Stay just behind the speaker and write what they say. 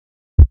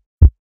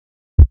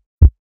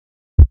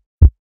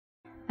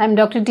I'm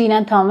Dr.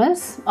 Teena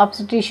Thomas,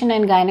 obstetrician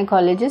and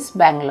gynecologist,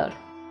 Bangalore.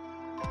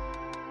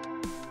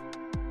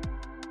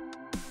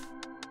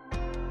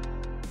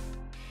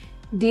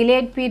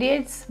 Delayed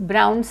periods,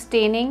 brown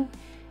staining,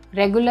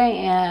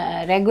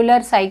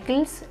 regular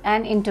cycles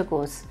and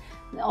intercourse.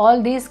 All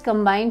these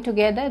combined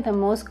together, the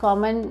most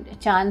common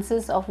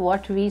chances of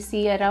what we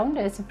see around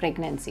is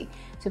pregnancy.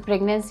 So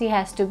pregnancy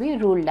has to be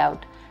ruled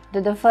out.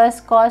 The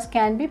first cause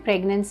can be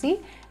pregnancy,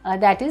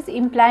 that is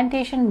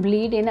implantation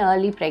bleed in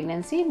early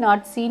pregnancy,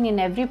 not seen in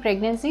every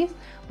pregnancy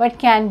but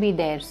can be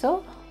there.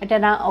 So it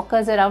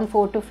occurs around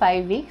 4 to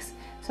 5 weeks.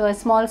 So a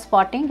small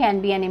spotting can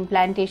be an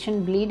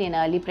implantation bleed in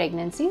early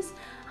pregnancies.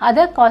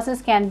 Other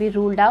causes can be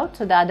ruled out.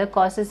 So the other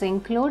causes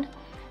include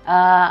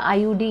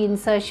IUD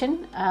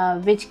insertion,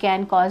 which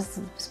can cause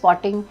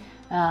spotting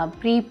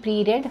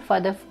pre-period for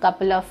the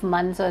couple of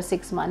months or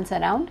 6 months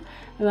around,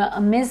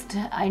 missed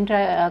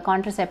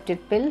contraceptive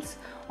pills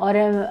or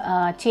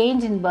a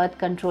change in birth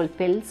control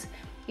pills.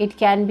 It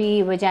can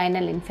be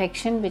vaginal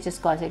infection which is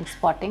causing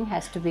spotting,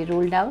 has to be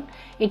ruled out.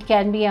 It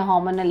can be a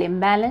hormonal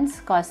imbalance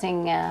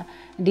causing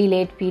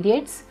delayed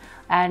periods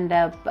and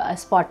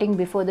spotting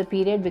before the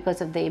period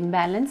because of the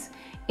imbalance.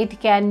 It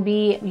can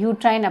be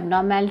uterine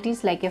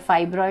abnormalities like a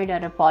fibroid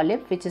or a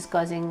polyp which is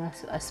causing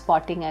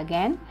spotting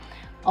again.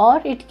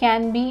 Or it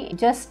can be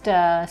just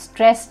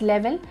stress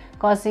level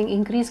causing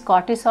increased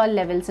cortisol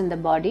levels in the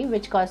body,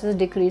 which causes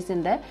decrease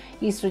in the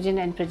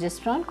estrogen and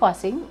progesterone,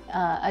 causing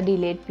a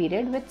delayed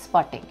period with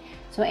spotting.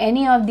 So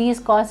any of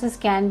these causes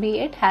can be,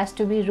 it has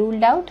to be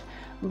ruled out.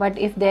 But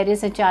if there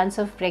is a chance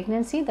of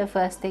pregnancy, the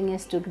first thing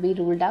is to be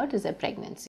ruled out is a pregnancy.